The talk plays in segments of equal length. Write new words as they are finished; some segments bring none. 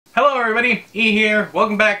Hello everybody, E here.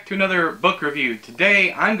 Welcome back to another book review.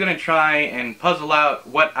 Today I'm going to try and puzzle out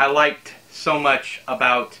what I liked so much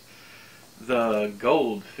about the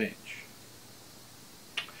Goldfinch.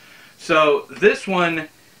 So this one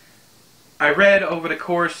I read over the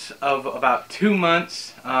course of about 2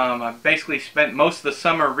 months. I basically spent most of the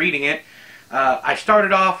summer reading it. I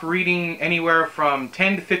started off reading anywhere from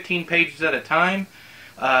 10 to 15 pages at a time.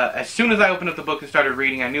 As soon as I opened up the book and started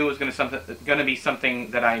reading, I knew it was going to be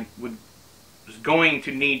something that I was going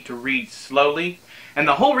to need to read slowly. And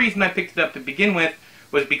the whole reason I picked it up to begin with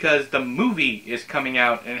was because the movie is coming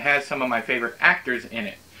out and it has some of my favorite actors in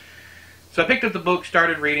it. So I picked up the book,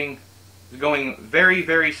 started reading, was going very,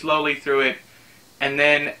 very slowly through it, and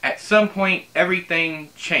then at some point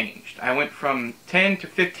everything changed. I went from 10 to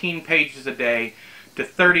 15 pages a day to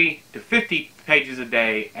 30 to 50 pages a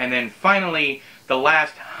day, and then finally the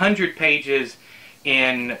last 100 pages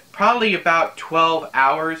in probably about 12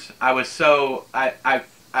 hours. I'd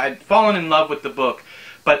fallen in love with the book,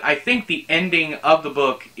 but I think the ending of the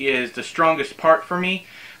book is the strongest part for me,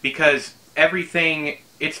 because everything,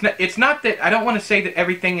 it's not that, I don't want to say that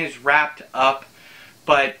everything is wrapped up,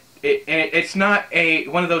 but it's not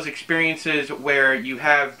one of those experiences where you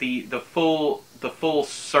have the full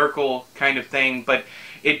circle kind of thing, but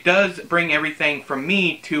it does bring everything from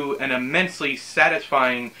me to an immensely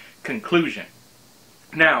satisfying conclusion.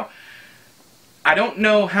 Now, I don't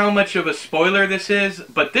know how much of a spoiler this is,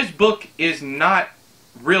 but this book is not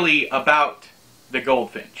really about the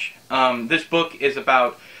Goldfinch. This book is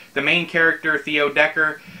about the main character, Theo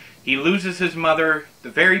Decker. He loses his mother at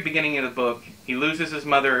the very beginning of the book. He loses his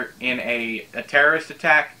mother in a terrorist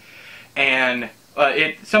attack, and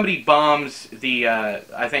somebody bombs the,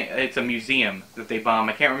 I think it's a museum that they bomb.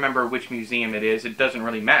 I can't remember which museum it is. It doesn't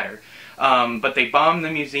really matter. But they bomb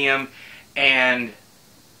the museum, and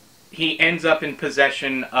he ends up in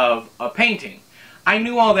possession of a painting. I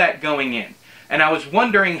knew all that going in, and I was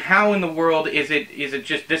wondering how in the world is it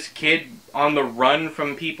just this kid on the run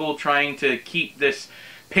from people trying to keep this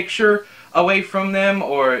picture away from them,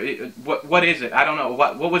 or what is it? I don't know.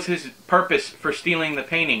 What was his purpose for stealing the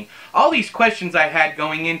painting? All these questions I had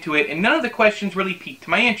going into it, and none of the questions really piqued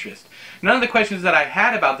my interest. None of the questions that I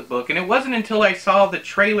had about the book, and it wasn't until I saw the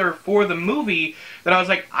trailer for the movie that I was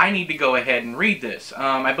like, I need to go ahead and read this.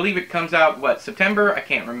 I believe it comes out, what, September? I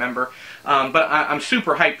can't remember. But I'm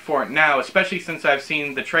super hyped for it now, especially since I've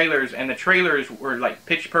seen the trailers, and the trailers were like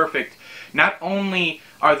pitch perfect. Not only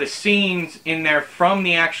are the scenes in there from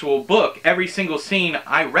the actual book, every single scene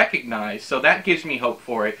I recognize, so that gives me hope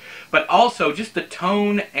for it, but also just the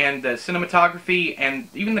tone and the cinematography and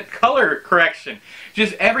even the color correction.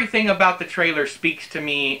 Just everything about the trailer speaks to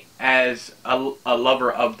me as a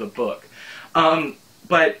lover of the book.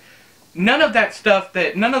 But none of that stuff,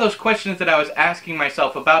 none of those questions that I was asking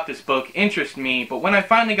myself about this book interest me, but when I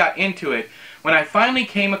finally got into it, when I finally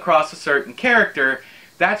came across a certain character,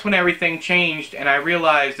 that's when everything changed, and I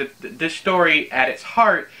realized that this story, at its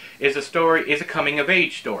heart, is a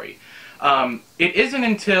coming-of-age story. It isn't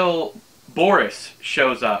until Boris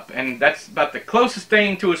shows up, and that's about the closest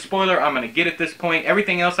thing to a spoiler I'm going to get at this point.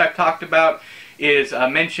 Everything else I've talked about is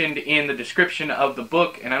mentioned in the description of the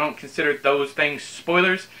book, and I don't consider those things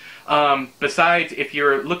spoilers. Besides, if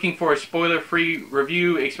you're looking for a spoiler-free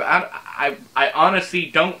review, I honestly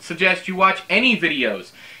don't suggest you watch any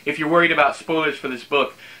videos if you're worried about spoilers for this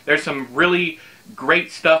book. There's some really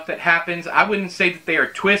great stuff that happens. I wouldn't say that they are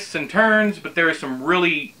twists and turns, but there are some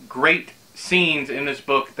really great scenes in this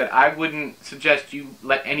book that I wouldn't suggest you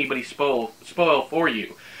let anybody spoil for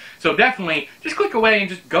you. So definitely, just click away and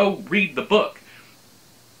just go read the book.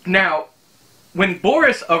 Now, when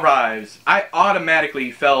Boris arrives, I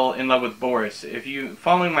automatically fell in love with Boris. If you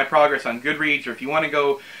following my progress on Goodreads, or if you want to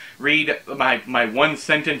go read my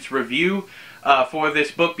one-sentence review for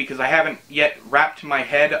this book, because I haven't yet wrapped my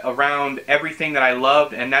head around everything that I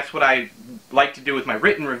loved, and that's what I like to do with my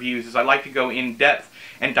written reviews, is I like to go in depth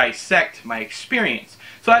and dissect my experience.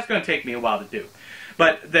 So that's going to take me a while to do.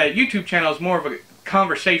 But the YouTube channel is more of a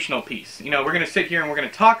conversational piece. You know, we're going to sit here and we're going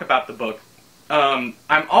to talk about the book. I'm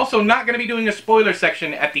also not going to be doing a spoiler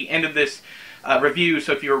section at the end of this review,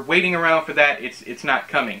 so if you're waiting around for that, it's not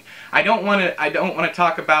coming. I don't want to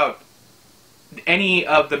talk about any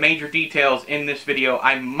of the major details in this video.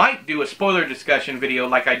 I might do a spoiler discussion video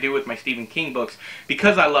like I do with my Stephen King books,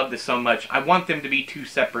 because I love this so much. I want them to be two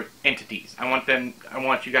separate entities. I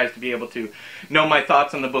want you guys to be able to know my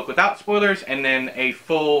thoughts on the book without spoilers, and then a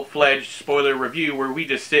full-fledged spoiler review where we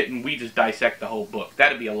just sit and we just dissect the whole book.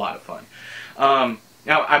 That'd be a lot of fun.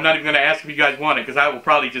 Now, I'm not even going to ask if you guys want it, because I will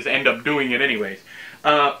probably just end up doing it anyways.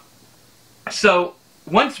 So,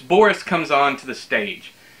 once Boris comes on to the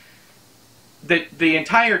stage, the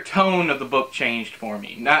entire tone of the book changed for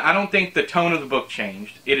me. Now, I don't think the tone of the book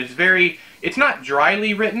changed. It's not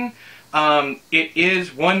dryly written. It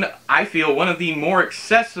is I feel, one of the more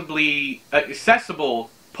accessible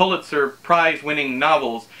Pulitzer Prize winning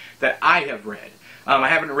novels that I have read. I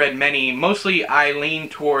haven't read many. Mostly I lean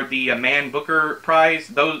toward the Man Booker Prize.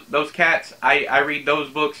 Those cats, I read those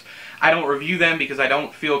books. I don't review them because I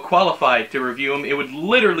don't feel qualified to review them. It would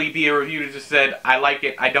literally be a review that just said, I like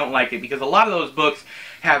it, I don't like it. Because a lot of those books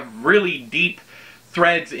have really deep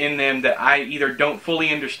threads in them that I either don't fully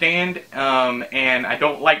understand, and I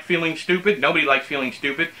don't like feeling stupid. Nobody likes feeling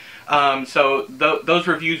stupid. So those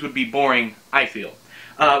reviews would be boring, I feel.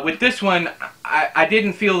 With this one, I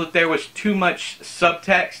didn't feel that there was too much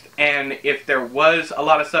subtext, and if there was a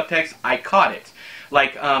lot of subtext, I caught it.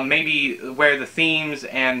 Like maybe where the themes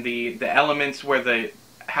and the elements,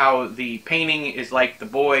 how the painting is like the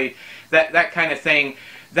boy, that kind of thing.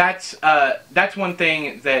 That's one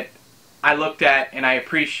thing that I looked at and I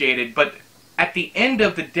appreciated. But at the end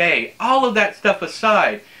of the day, all of that stuff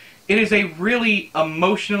aside, it is a really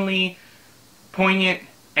emotionally poignant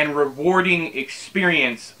and rewarding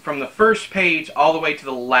experience from the first page all the way to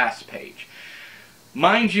the last page.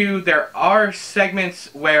 Mind you, there are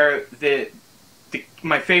segments where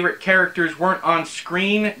my favorite characters weren't on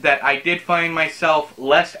screen that I did find myself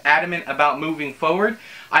less adamant about moving forward.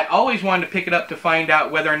 I always wanted to pick it up to find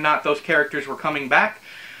out whether or not those characters were coming back,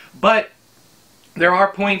 but there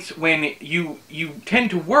are points when you tend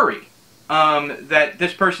to worry that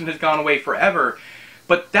this person has gone away forever.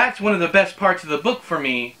 But that's one of the best parts of the book for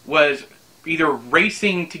me, was either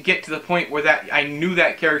racing to get to the point where I knew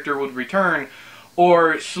that character would return,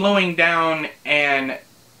 or slowing down and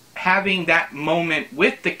having that moment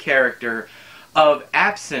with the character of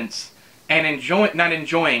absence and not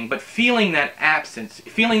enjoying, but feeling that absence,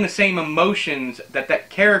 feeling the same emotions that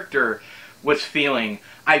character was feeling.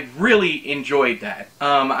 I really enjoyed that.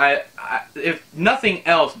 If nothing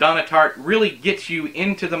else, Donna Tartt really gets you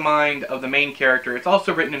into the mind of the main character. It's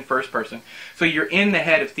also written in first person, so you're in the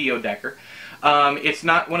head of Theo Decker. It's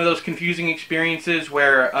not one of those confusing experiences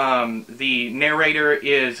where the narrator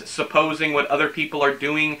is supposing what other people are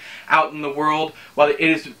doing out in the world. While it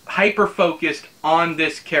is hyper-focused on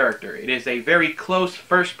this character, it is a very close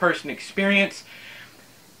first-person experience.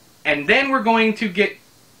 And then we're going to get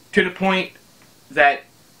to the point that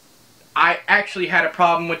I actually had a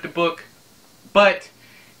problem with the book, but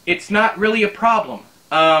it's not really a problem.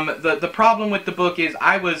 The problem with the book is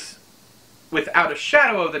I was, without a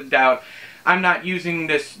shadow of a doubt, I'm not using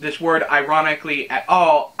this word ironically at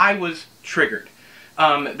all, I was triggered.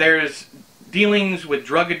 There's dealings with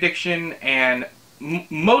drug addiction, and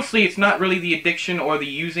mostly it's not really the addiction or the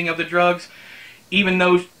using of the drugs, even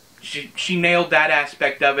though she nailed that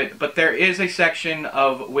aspect of it, but there is a section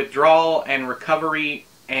of withdrawal and recovery,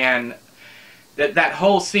 and that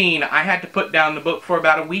whole scene, I had to put down the book for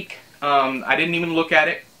about a week. I didn't even look at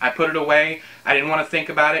it. I put it away. I didn't want to think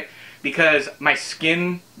about it because my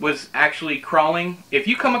skin was actually crawling. If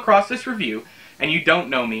you come across this review and you don't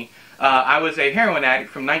know me, I was a heroin addict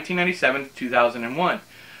from 1997 to 2001.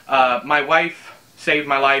 My wife saved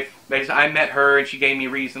my life. I met her and she gave me a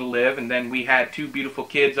reason to live, and then we had two beautiful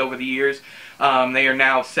kids over the years. They are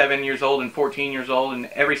now 7 years old and 14 years old, and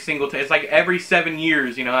every single time, it's like every 7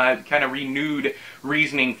 years, you know, I kind of renewed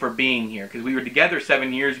reasoning for being here, because we were together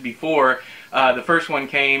 7 years before the first one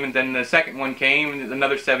came, and then the second one came, and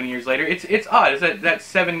another 7 years later. It's odd. It's that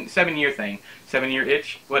seven year thing, 7 year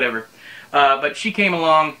itch, whatever. But she came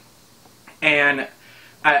along, and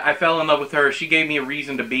I fell in love with her. She gave me a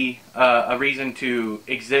reason to be, a reason to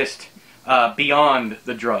exist beyond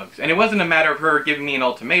the drugs. And it wasn't a matter of her giving me an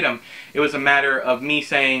ultimatum. It was a matter of me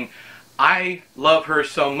saying, I love her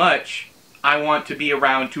so much, I want to be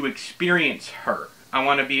around to experience her. I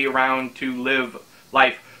want to be around to live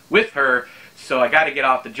life with her, so I got to get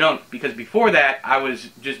off the junk, because before that, I was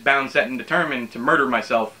just bound, set, and determined to murder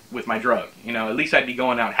myself with my drug. You know, at least I'd be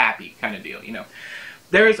going out happy kind of deal, you know.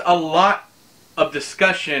 There's a lot of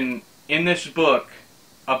discussion in this book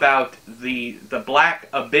about the black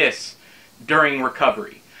abyss during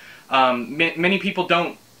recovery. Many people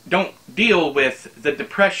don't deal with the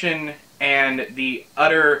depression and the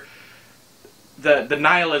utter the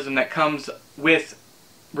nihilism that comes with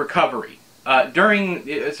recovery.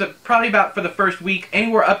 It's probably about for the first week,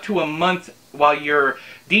 anywhere up to a month while you're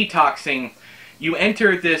detoxing, you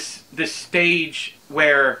enter this stage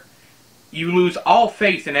where you lose all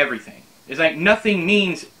faith in everything. It's like nothing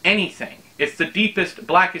means anything. It's the deepest,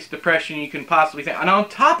 blackest depression you can possibly think. And on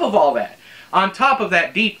top of all that, on top of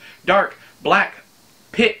that deep, dark, black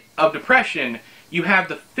pit of depression, you have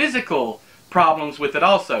the physical problems with it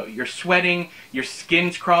also. You're sweating, your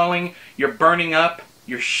skin's crawling, you're burning up,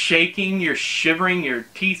 you're shaking, you're shivering, your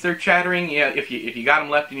teeth are chattering, yeah, if you got them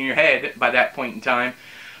left in your head by that point in time.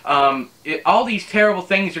 All these terrible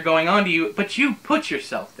things are going on to you, but you put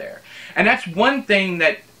yourself there. And that's one thing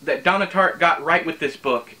that Donna Tartt got right with this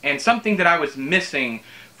book, and something that I was missing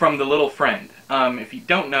from The Little Friend. If you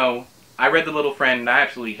don't know, I read The Little Friend and I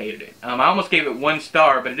absolutely hated it. I almost gave it 1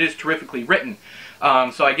 star, but it is terrifically written.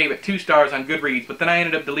 So I gave it 2 stars on Goodreads, but then I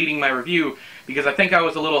ended up deleting my review because I think I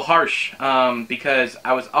was a little harsh, because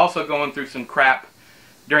I was also going through some crap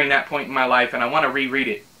during that point in my life, and I want to reread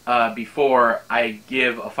it before I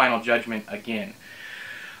give a final judgment again.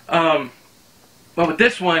 But with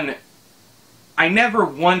this one, I never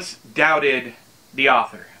once doubted the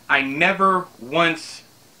author. I never once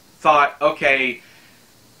thought, okay,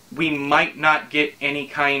 we might not get any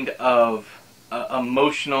kind of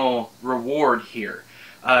emotional reward here.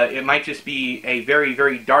 It might just be a very,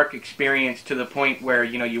 very dark experience to the point where,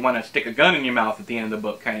 you know, you want to stick a gun in your mouth at the end of the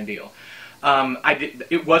book kind of deal.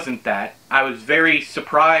 It wasn't that. I was very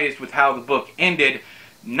surprised with how the book ended,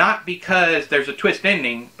 not because there's a twist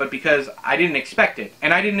ending, but because I didn't expect it.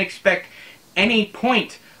 And I didn't expect any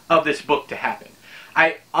point of this book to happen.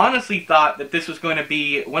 I honestly thought that this was going to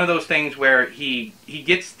be one of those things where he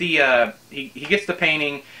gets the he gets the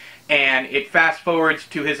painting, and it fast forwards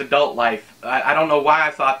to his adult life. I don't know why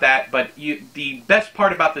I thought that, but the best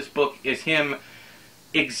part about this book is him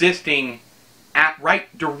existing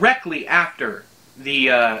right directly after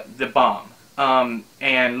the bomb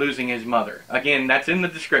and losing his mother. Again, that's in the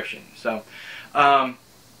description. So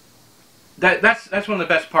that's one of the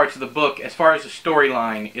best parts of the book as far as the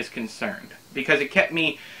storyline is concerned, because it kept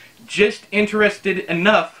me just interested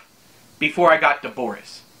enough before I got to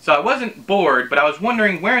Boris. So I wasn't bored, but I was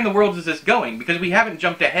wondering, where in the world is this going? Because we haven't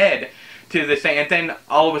jumped ahead to this thing. And then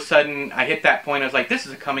all of a sudden, I hit that point. I was like, this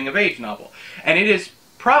is a coming-of-age novel. And it is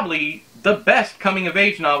probably the best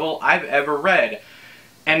coming-of-age novel I've ever read.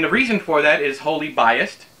 And the reason for that is wholly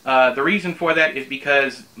biased. The reason for that is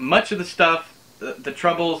because much of the stuff, the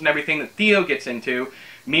troubles and everything that Theo gets into,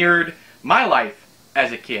 mirrored my life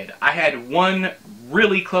as a kid. I had one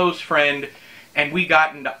really close friend, and we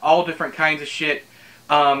got into all different kinds of shit.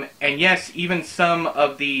 And yes, even some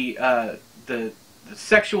of the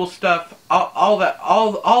sexual stuff, all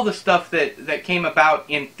the stuff that came about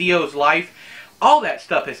in Theo's life, all that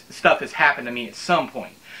stuff has happened to me at some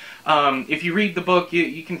point. If you read the book,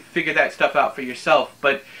 you can figure that stuff out for yourself.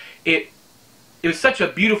 But it was such a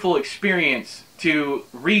beautiful experience to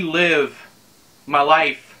relive my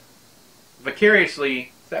life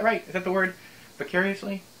vicariously. Is that right? Is that the word?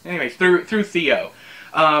 Vicariously? Anyways, through Theo,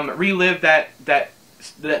 relive the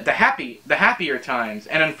happier times.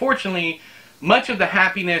 And unfortunately, much of the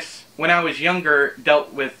happiness when I was younger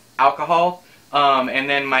dealt with alcohol, and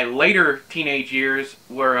then my later teenage years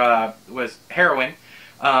was heroin.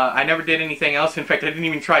 I never did anything else. In fact, I didn't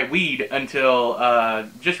even try weed until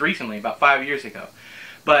just recently, about 5 years ago.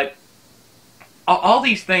 But all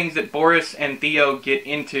these things that Boris and Theo get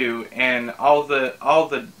into, and all the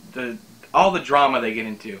drama they get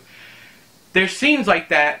into, there's scenes like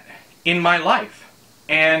that in my life.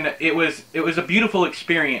 And it was a beautiful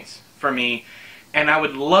experience for me, and I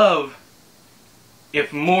would love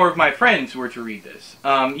if more of my friends were to read this.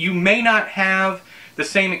 You may not have the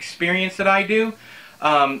same experience that I do,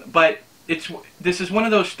 but this is one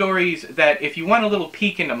of those stories that if you want a little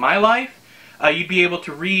peek into my life, you'd be able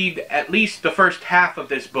to read at least the first half of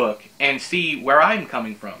this book and see where I'm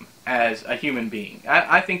coming from as a human being.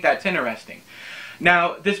 I think that's interesting.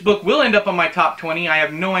 Now, this book will end up on my top 20. I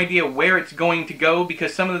have no idea where it's going to go,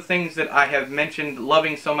 because some of the things that I have mentioned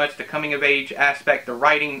loving so much, the coming-of-age aspect, the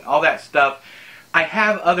writing, all that stuff, I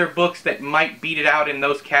have other books that might beat it out in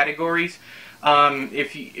those categories.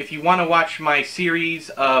 If you want to watch my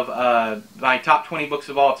series of my top 20 books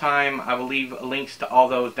of all time, I will leave links to all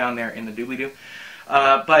those down there in the doobly-doo.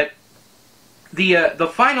 But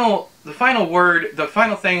the final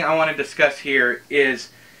thing I want to discuss here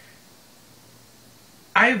is,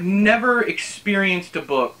 I've never experienced a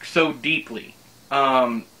book so deeply.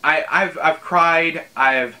 I've cried,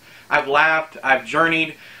 I've laughed, I've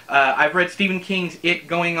journeyed. I've read Stephen King's It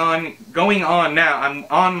going on now.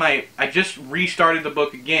 I just restarted the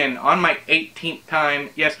book again on my 18th time.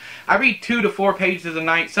 Yes, I read 2 to 4 pages a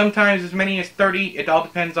night, sometimes as many as 30. It all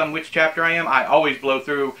depends on which chapter I am. I always blow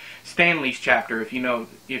through Stanley's chapter, if you know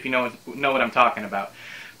what I'm talking about.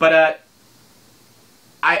 But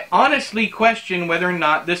I honestly question whether or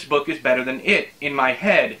not this book is better than It in my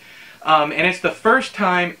head. And it's the first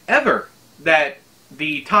time ever that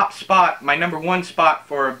the top spot, my #1 spot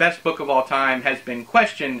for best book of all time, has been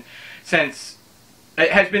questioned, since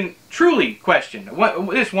it has been truly questioned.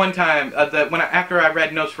 This one time, after I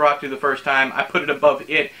read Nosferatu the first time, I put it above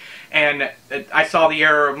it, and I saw the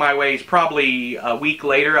error of my ways probably a week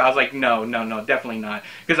later. I was like, no, definitely not.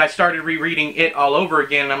 Because I started rereading it all over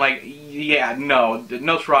again, and I'm like, yeah, no,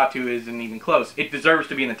 Nosferatu isn't even close. It deserves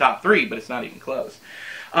to be in the top 3, but it's not even close.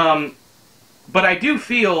 But I do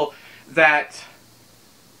feel that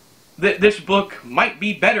this book might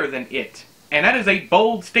be better than it. And that is a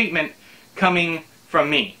bold statement coming from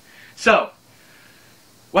me. So,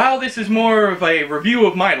 while this is more of a review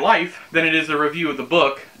of my life than it is a review of the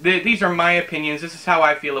book, these are my opinions. This is how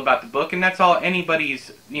I feel about the book, and that's all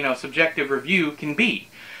anybody's, subjective review can be.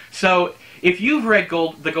 So, if you've read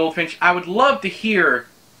The Goldfinch, I would love to hear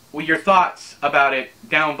your thoughts about it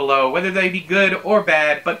down below, whether they be good or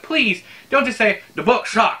bad. But please, don't just say, the book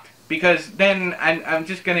sucked, because then I'm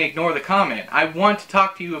just going to ignore the comment. I want to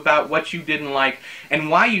talk to you about what you didn't like and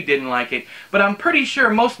why you didn't like it. But I'm pretty sure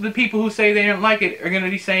most of the people who say they didn't like it are going to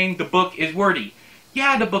be saying the book is wordy.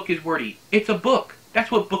 Yeah, the book is wordy. It's a book.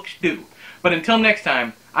 That's what books do. But until next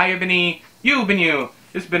time, I have been E, you've been you.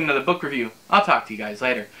 This has been another book review. I'll talk to you guys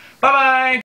later. Bye-bye!